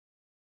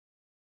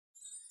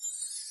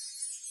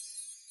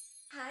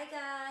Hi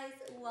guys,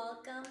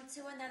 welcome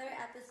to another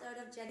episode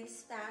of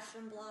Jenny's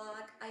Fashion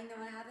Blog. I know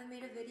I haven't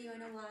made a video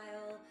in a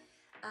while.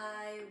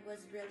 I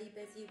was really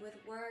busy with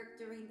work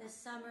during the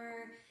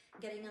summer,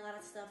 getting a lot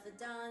of stuff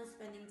done,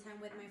 spending time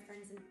with my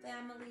friends and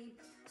family.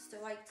 So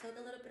I took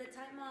a little bit of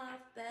time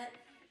off, but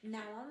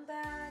now I'm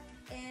back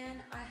and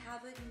I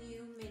have a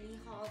new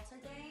mini haul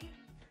today.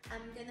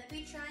 I'm gonna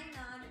be trying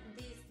on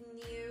these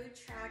new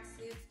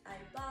tracksuits I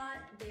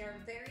bought. They are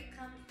very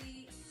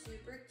comfy,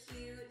 super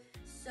cute.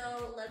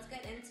 So let's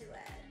get into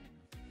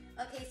it.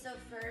 Okay, so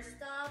first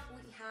off,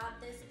 we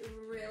have this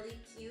really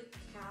cute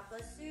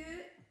KAPPA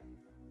suit.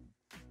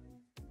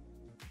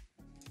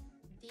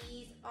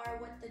 These are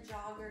what the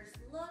joggers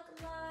look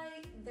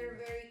like. They're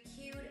very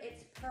cute.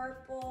 It's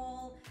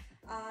purple.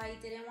 I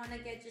didn't want to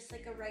get just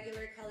like a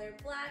regular color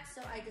black,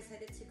 so I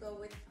decided to go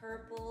with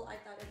purple. I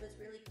thought it was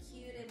really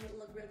cute and would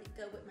look really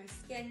good with my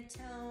skin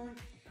tone.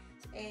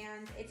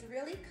 And it's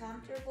really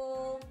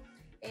comfortable.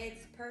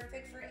 It's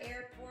perfect for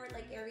airport,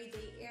 like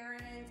everyday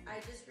errands. I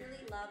just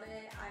really love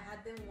it. I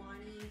had been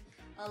wanting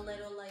a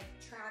little like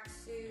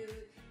tracksuit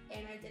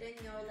and I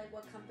didn't know like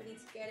what company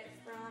to get it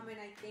from, and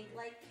I think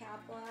like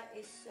KAPPA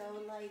is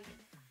so like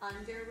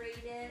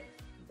underrated,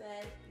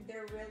 but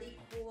they're really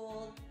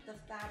cool. The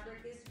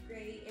fabric is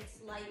great,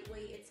 it's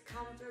lightweight, it's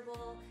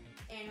comfortable,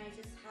 and I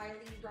just highly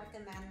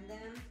recommend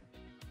them.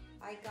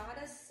 I got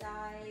a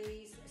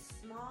size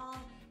small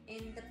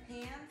in the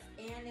pants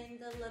and in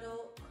the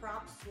little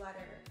crop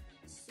sweater.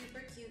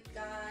 Super cute,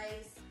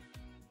 guys.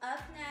 Up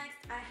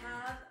next, I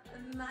have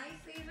my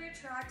favorite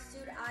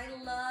tracksuit. I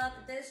love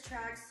this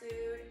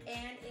tracksuit,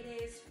 and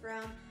it is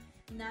from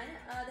none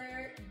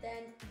other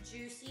than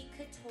Juicy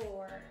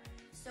Couture.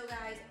 So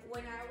guys,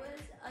 when I was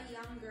a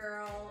young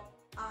girl,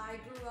 I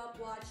grew up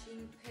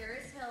watching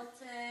Paris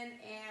Hilton,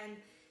 and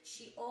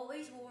she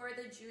always wore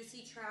the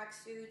Juicy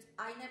tracksuits.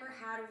 I never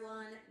had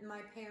one.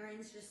 My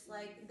parents just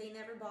like, they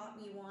never bought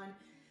me one.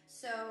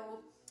 So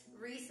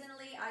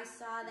recently I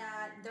saw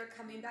that they're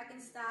coming back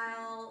in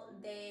style.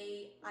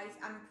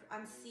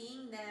 I'm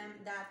seeing them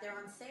that they're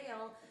on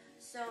sale.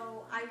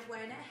 So I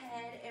went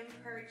ahead and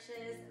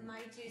purchased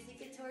my Juicy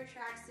Couture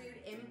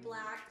tracksuit in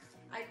black.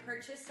 I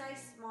purchased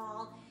size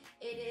small.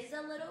 It is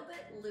a little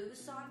bit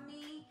loose on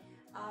me.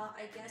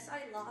 I guess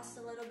I lost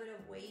a little bit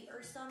of weight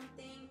or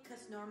something,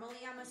 because normally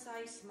I'm a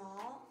size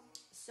small.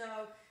 So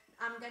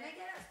I'm gonna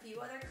get a few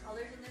other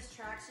colors in this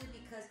tracksuit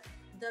because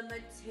the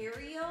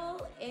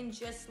material and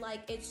just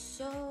like, it's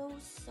so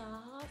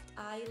soft.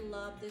 I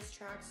love this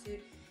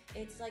tracksuit.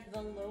 It's like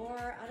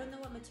velour. I don't know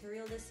what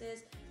material this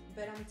is,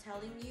 but I'm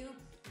telling you,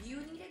 you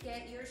need to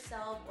get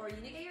yourself, or you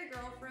need to get your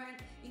girlfriend,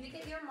 you need to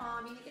get your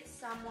mom, you need to get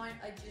someone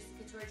a Juicy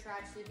Couture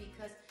tracksuit,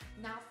 because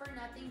not for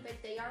nothing, but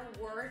they are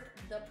worth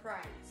the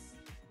price.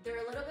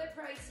 They're a little bit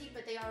pricey,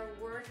 but they are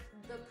worth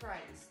the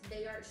price.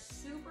 They are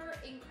super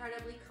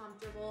incredibly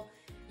comfortable.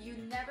 You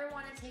never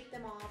want to take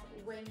them off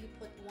when you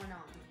put one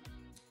on.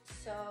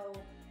 So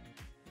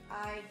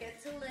I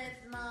get to live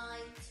my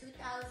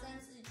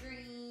 2000s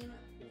dream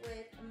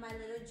with my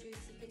little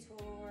Juicy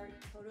Couture.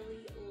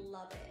 Totally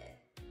love it.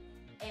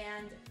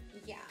 And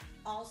yeah,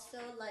 also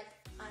like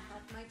I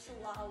have my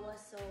Chihuahua,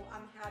 so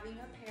I'm having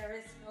a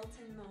Paris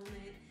Hilton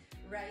moment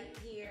right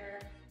here.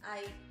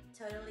 I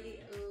totally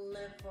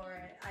live for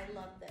it. I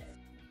love this.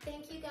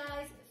 Thank you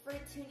guys for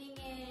tuning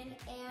in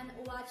and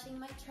watching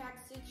my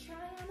tracksuit try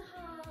on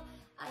haul.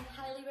 I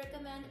highly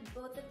recommend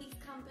both of these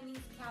companies,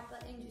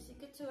 KAPPA and Juicy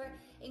Couture.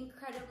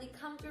 Incredibly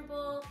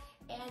comfortable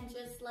and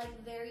just like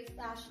very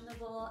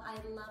fashionable. I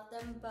love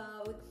them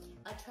both.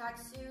 A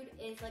tracksuit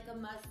is like a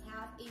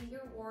must-have in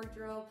your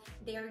wardrobe.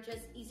 They're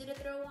just easy to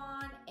throw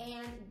on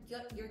and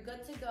you're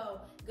good to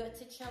go. Good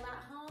to chill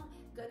at home,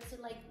 good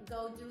to like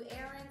go do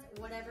errands,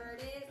 whatever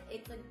it is.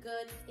 It's a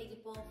good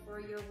staple for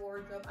your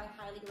wardrobe. I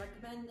highly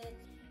recommend it.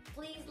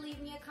 Please leave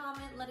me a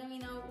comment letting me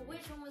know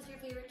which one was your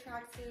favorite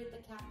tracksuit, the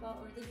KAPPA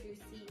or the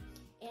Juicy.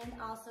 And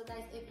also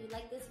guys, if you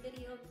like this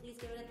video, please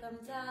give it a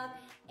thumbs up.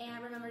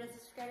 And remember to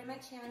subscribe to my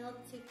channel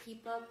to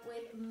keep up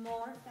with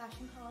more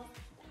fashion hauls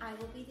that I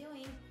will be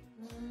doing.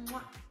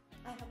 Mwah!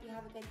 I hope you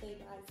have a good day,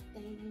 guys.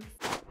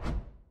 Thanks.